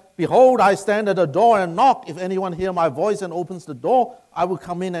 that, behold, I stand at the door and knock. If anyone hear my voice and opens the door, I will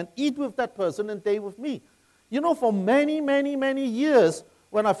come in and eat with that person and they with me. You know, for many, many, many years,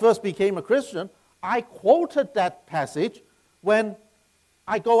 when I first became a Christian, I quoted that passage when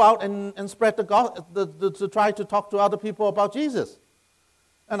I go out and spread the gospel, to try to talk to other people about Jesus.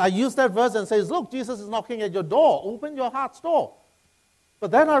 And I use that verse and says, look, Jesus is knocking at your door. Open your heart's door.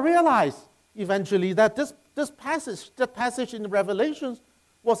 But then I realized eventually that that passage in Revelation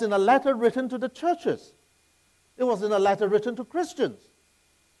was in a letter written to the churches. It was in a letter written to Christians.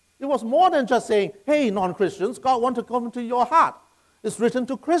 It was more than just saying, hey, non-Christians, God wants to come into your heart. It's written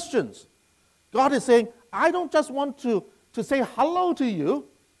to Christians. God is saying, I don't just want to say hello to you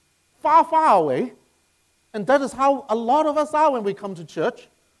far, far away. And that is how a lot of us are when we come to church,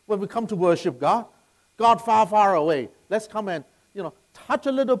 when we come to worship God. God far, far away. Let's come and, touch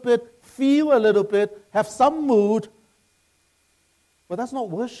a little bit, feel a little bit, have some mood. But that's not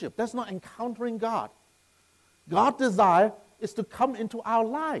worship. That's not encountering God. God's desire is to come into our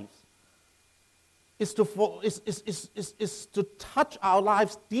lives. Is to touch our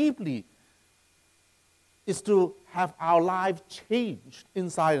lives deeply. Is to have our life changed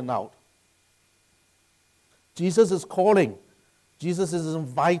inside and out. Jesus is calling. Jesus is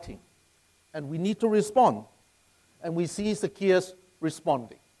inviting. And we need to respond. And we see Zacchaeus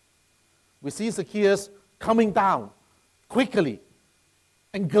responding. We see Zacchaeus coming down quickly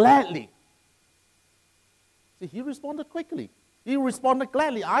and gladly. See, he responded quickly. He responded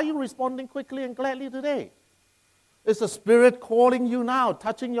gladly. Are you responding quickly and gladly today? Is the Spirit calling you now,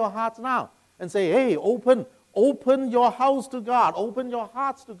 touching your hearts now, and say, hey, open your house to God, open your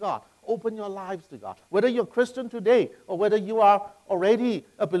hearts to God, open your lives to God. Whether you're a Christian today or whether you are already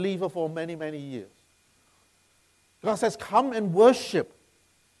a believer for many, many years. God says, come and worship,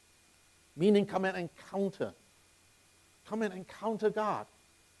 meaning come and encounter. Come and encounter God.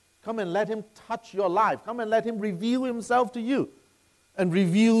 Come and let Him touch your life. Come and let Him reveal Himself to you and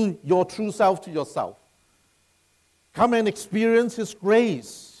reveal your true self to yourself. Come and experience His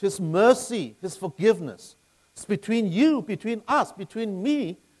grace, His mercy, His forgiveness. It's between you, between us, between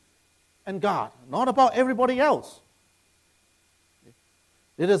me and God, not about everybody else.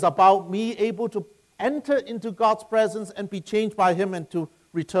 It is about me able to enter into God's presence and be changed by Him and to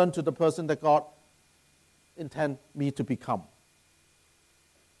return to the person that God intends me to become.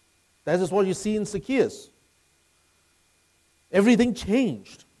 That is what you see in Zacchaeus. Everything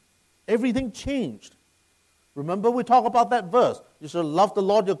changed. Everything changed. Remember we talked about that verse. You shall love the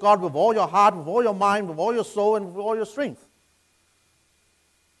Lord your God with all your heart, with all your mind, with all your soul, and with all your strength.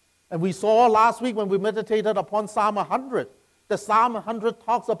 And we saw last week when we meditated upon Psalm 100, the Psalm 100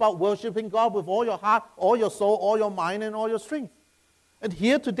 talks about worshiping God with all your heart, all your soul, all your mind, and all your strength. And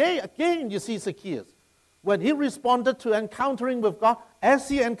here today, again, you see Zacchaeus. When he responded to encountering with God, as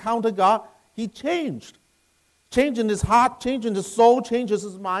he encountered God, he changed. Change in his heart, change in his soul, change in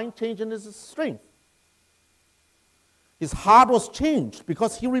his mind, change in his strength. His heart was changed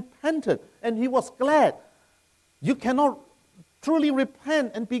because he repented and he was glad. You cannot truly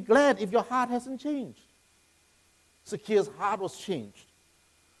repent and be glad if your heart hasn't changed. Zacchaeus' heart was changed.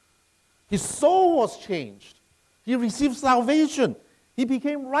 His soul was changed. He received salvation. He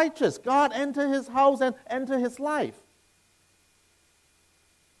became righteous. God entered his house and entered his life.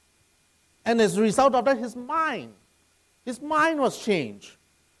 And as a result of that, his mind was changed.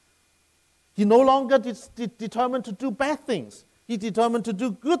 He no longer determined to do bad things. He determined to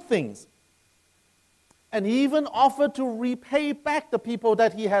do good things. And he even offered to repay back the people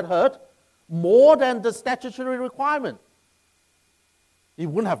that he had hurt more than the statutory requirement. He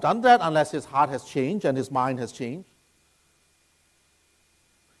wouldn't have done that unless his heart has changed and his mind has changed.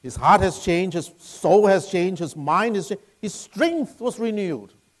 His heart has changed, his soul has changed, his mind has changed, his strength was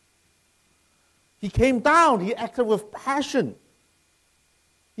renewed. He came down, he acted with passion.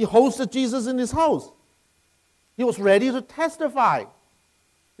 He hosted Jesus in his house. He was ready to testify.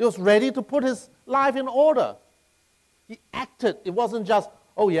 He was ready to put his life in order. He acted. It wasn't just,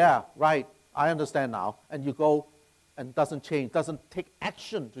 oh yeah, right, I understand now, and you go and doesn't change, doesn't take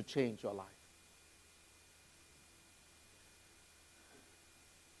action to change your life.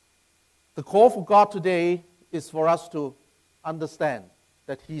 The call for God today is for us to understand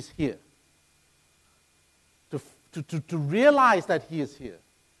that He's here. To realize that He is here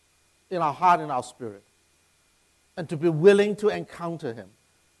in our heart and our spirit. And to be willing to encounter Him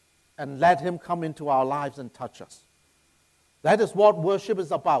and let Him come into our lives and touch us. That is what worship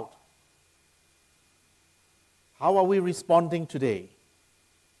is about. How are we responding today?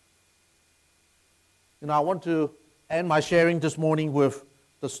 I want to end my sharing this morning with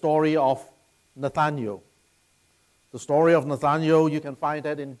the story of Nathanael. The story of Nathanael, you can find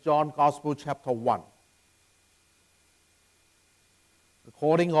that in John Gospel chapter 1.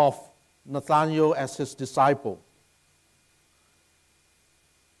 Recording of Nathanael as his disciple.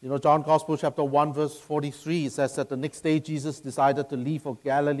 John Gospel chapter 1 verse 43 says that the next day Jesus decided to leave for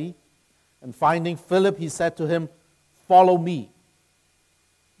Galilee, and finding Philip, he said to him, "Follow me."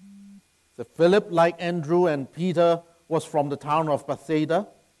 So Philip, like Andrew and Peter, was from the town of Bethsaida,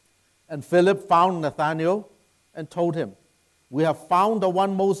 and Philip found Nathanael and told him, "We have found the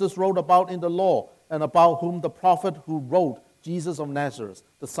one Moses wrote about in the law, and about whom the prophet who wrote, Jesus of Nazareth,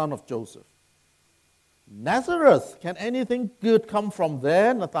 the son of Joseph." "Nazareth, can anything good come from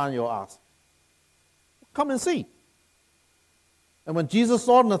there?" Nathanael asked. "Come and see." And when Jesus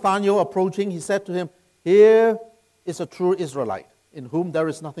saw Nathanael approaching, he said to him, "Here is a true Israelite, in whom there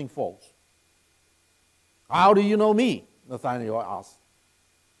is nothing false." "How do you know me?" Nathanael asked.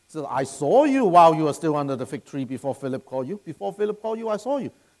 He said, "I saw you while you were still under the fig tree before Philip called you. Before Philip called you, I saw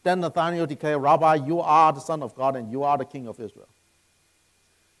you." Then Nathanael declared, "Rabbi, you are the Son of God, and you are the King of Israel."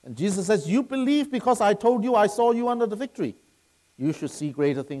 And Jesus says, "You believe because I told you I saw you under the fig tree. You should see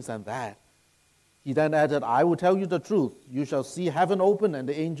greater things than that." He then added, "I will tell you the truth. You shall see heaven open and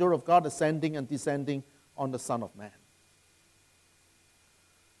the angel of God ascending and descending on the Son of Man."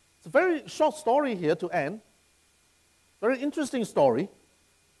 It's a very short story here to end. Very interesting story.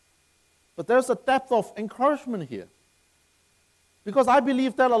 But there's a depth of encouragement here. Because I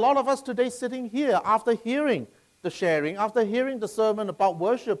believe that a lot of us today sitting here, after hearing the sharing, after hearing the sermon about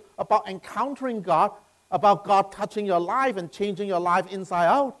worship, about encountering God, about God touching your life and changing your life inside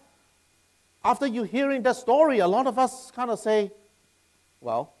out, after you hearing that story, a lot of us kind of say,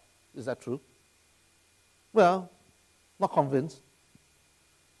 "Well, is that true?" "Well, not convinced."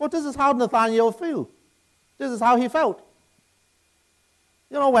 Well, this is how Nathanael felt. This is how he felt.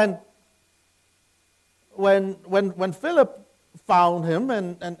 When Philip found him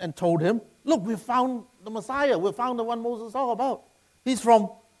and told him, "Look, we found the Messiah. We found the one Moses talked about. He's from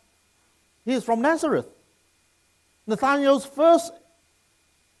Nazareth." Nathanael's first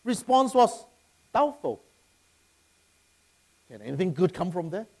response was doubtful. "Can anything good come from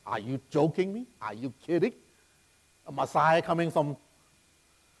there? Are you joking me? Are you kidding? A Messiah coming from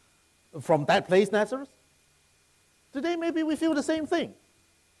that place, Nazareth?" Today, maybe we feel the same thing.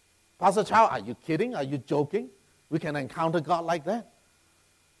 "Pastor Chau, are you kidding? Are you joking? We can encounter God like that.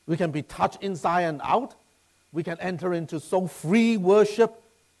 We can be touched inside and out. We can enter into so free worship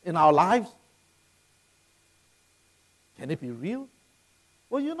in our lives. Can it be real?"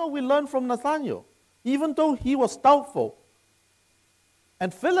 Well, we learn from Nathanael. Even though he was doubtful,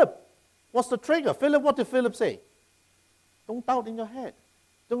 and Philip was the trigger. What did Philip say? Don't doubt in your head.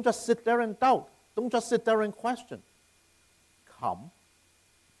 Don't just sit there and doubt. Don't just sit there and question. Come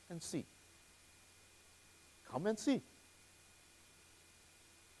and see. Come and see.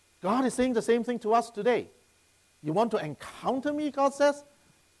 God is saying the same thing to us today. You want to encounter me, God says?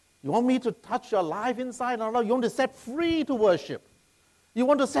 You want me to touch your life inside and out? You want to set free to worship? You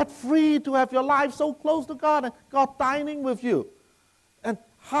want to set free to have your life so close to God and God dining with you. And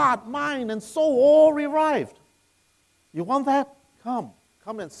heart, mind, and soul all revived. You want that? Come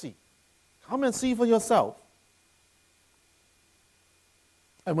and see. Come and see for yourself.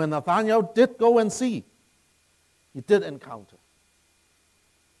 And when Nathanael did go and see, he did encounter.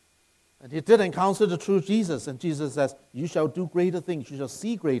 And he did encounter the true Jesus. And Jesus says, you shall do greater things. You shall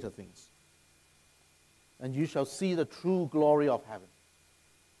see greater things. And you shall see the true glory of heaven.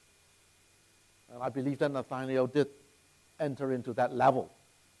 And I believe that Nathanael did enter into that level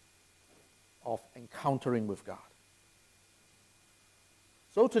of encountering with God.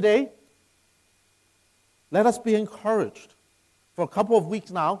 So today, let us be encouraged. For a couple of weeks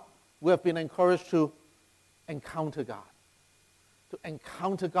now, we have been encouraged to encounter God. To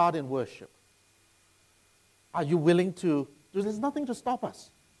encounter God in worship. Are you willing to? There's nothing to stop us.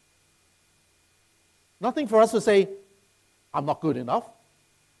 Nothing for us to say, I'm not good enough.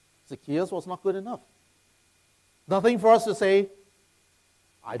 Zacchaeus was not good enough. Nothing for us to say,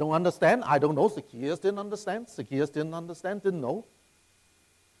 I don't understand, I don't know. Zacchaeus didn't understand. Zacchaeus didn't understand, didn't know.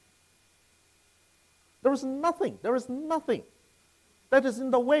 There is nothing that is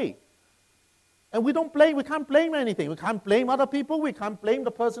in the way. And we can't blame anything. We can't blame other people. We can't blame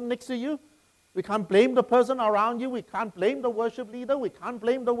the person next to you. We can't blame the person around you. We can't blame the worship leader. We can't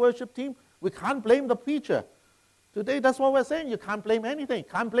blame the worship team. We can't blame the preacher. Today, that's what we're saying. You can't blame anything.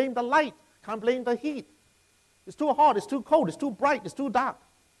 Can't blame the light. Can't blame the heat. It's too hot. It's too cold. It's too bright. It's too dark.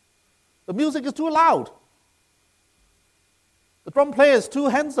 The music is too loud. The drum player is too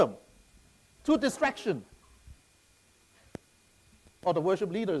handsome. Too distraction. Or the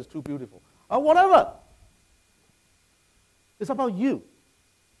worship leader is too beautiful. Or whatever. It's about you.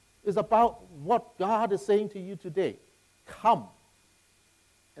 It's about what God is saying to you today. Come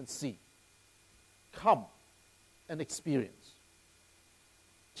and see. Come and experience.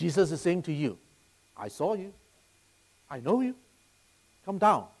 Jesus is saying to you, I saw you. I know you. Come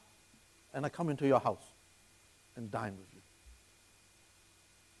down. And I come into your house and dine with you.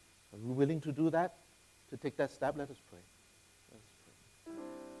 Are you willing to do that? To take that step? Let us pray.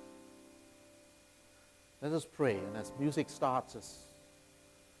 Let us pray. And as music starts,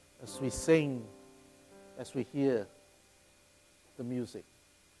 as we sing, as we hear the music,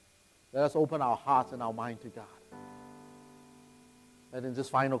 let us open our hearts and our mind to God. And in this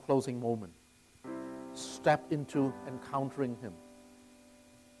final closing moment, step into encountering Him.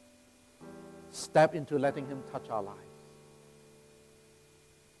 Step into letting Him touch our lives.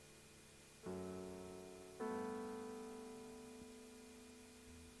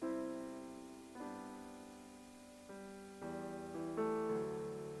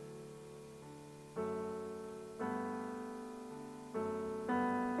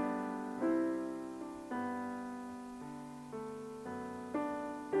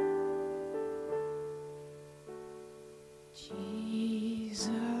 Jesus,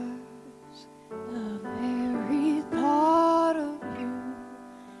 the very thought of you,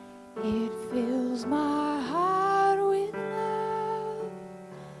 it fills my heart with love.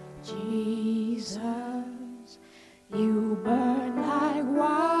 Jesus, you burn like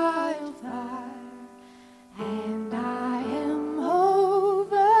wildfire, and I am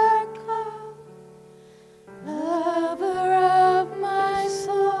overcome. Lover of my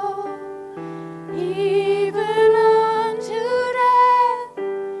soul, even unto death,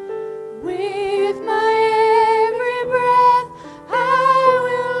 with my every breath I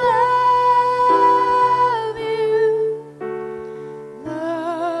will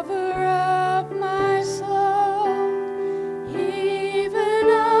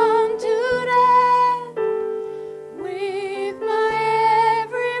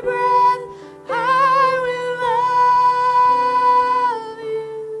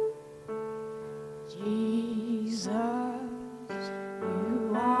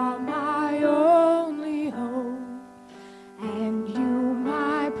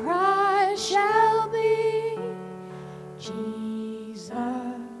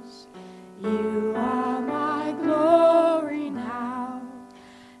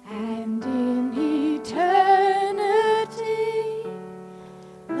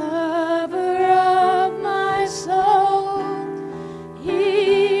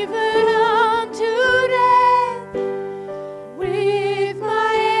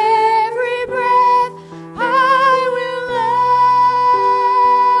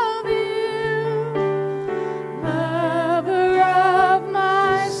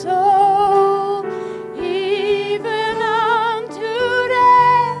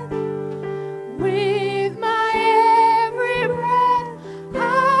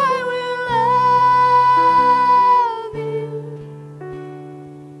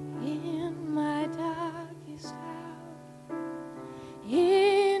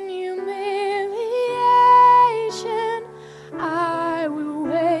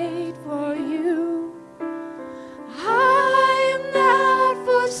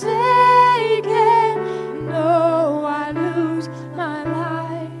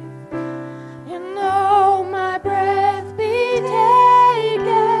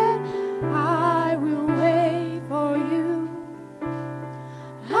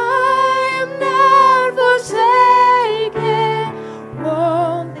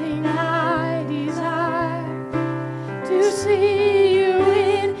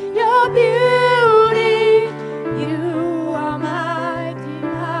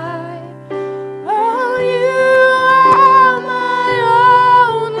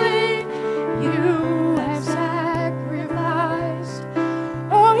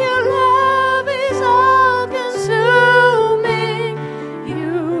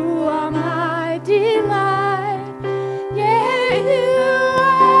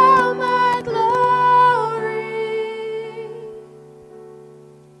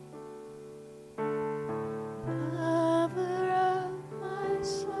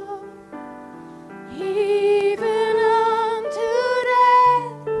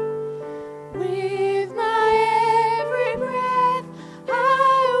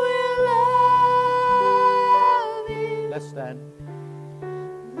Amen.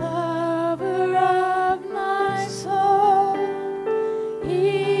 Lover of my soul,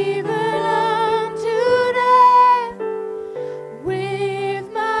 even unto death,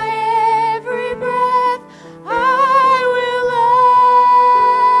 with my every breath, I will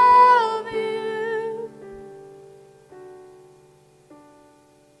love you.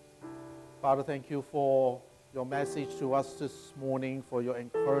 Father, thank you for your message to us this morning, for your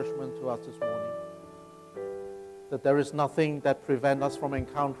encouragement to us this morning. That there is nothing that prevents us from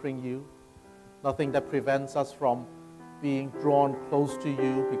encountering you, nothing that prevents us from being drawn close to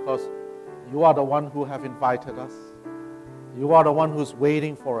you, because you are the one who have invited us. You are the one who's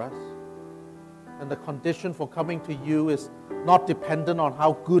waiting for us. And the condition for coming to you is not dependent on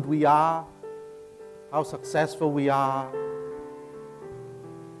how good we are, how successful we are.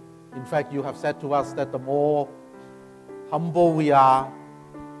 In fact, you have said to us that the more humble we are,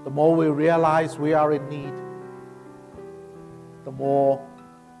 the more we realize we are in need, the more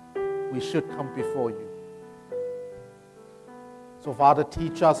we should come before you. So, Father,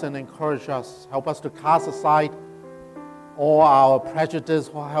 teach us and encourage us. Help us to cast aside all our prejudice.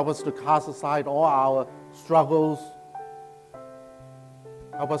 Help us to cast aside all our struggles.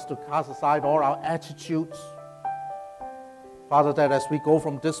 Help us to cast aside all our attitudes. Father, that as we go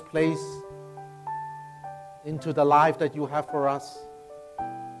from this place into the life that you have for us,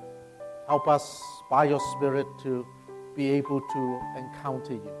 help us by your Spirit to be able to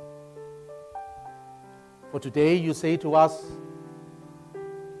encounter you. For today, you say to us,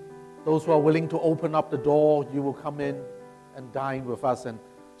 those who are willing to open up the door, you will come in and dine with us and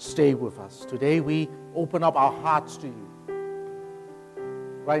stay with us. Today, we open up our hearts to you.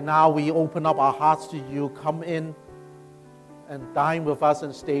 Right now, we open up our hearts to you. Come in and dine with us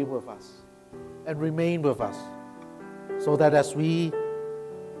and stay with us and remain with us, so that as we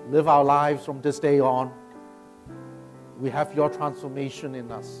live our lives from this day on, we have your transformation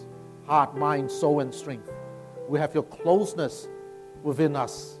in us, heart, mind, soul, and strength. We have your closeness within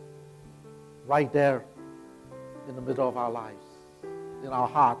us, right there in the middle of our lives, in our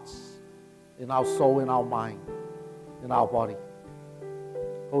hearts, in our soul, in our mind, in our body.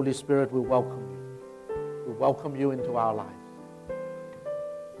 Holy Spirit, we welcome you. We welcome you into our lives.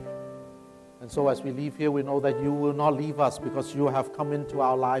 And so as we leave here, we know that you will not leave us, because you have come into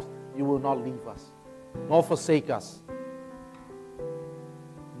our lives. You will not leave us, nor forsake us.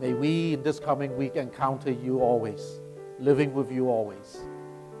 May we, in this coming week, encounter you always, living with you always.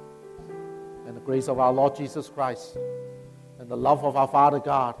 And the grace of our Lord Jesus Christ, and the love of our Father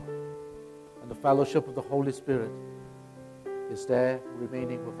God, and the fellowship of the Holy Spirit is there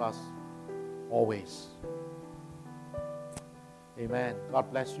remaining with us always. Amen. God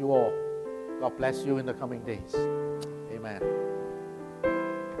bless you all. God bless you in the coming days. Amen.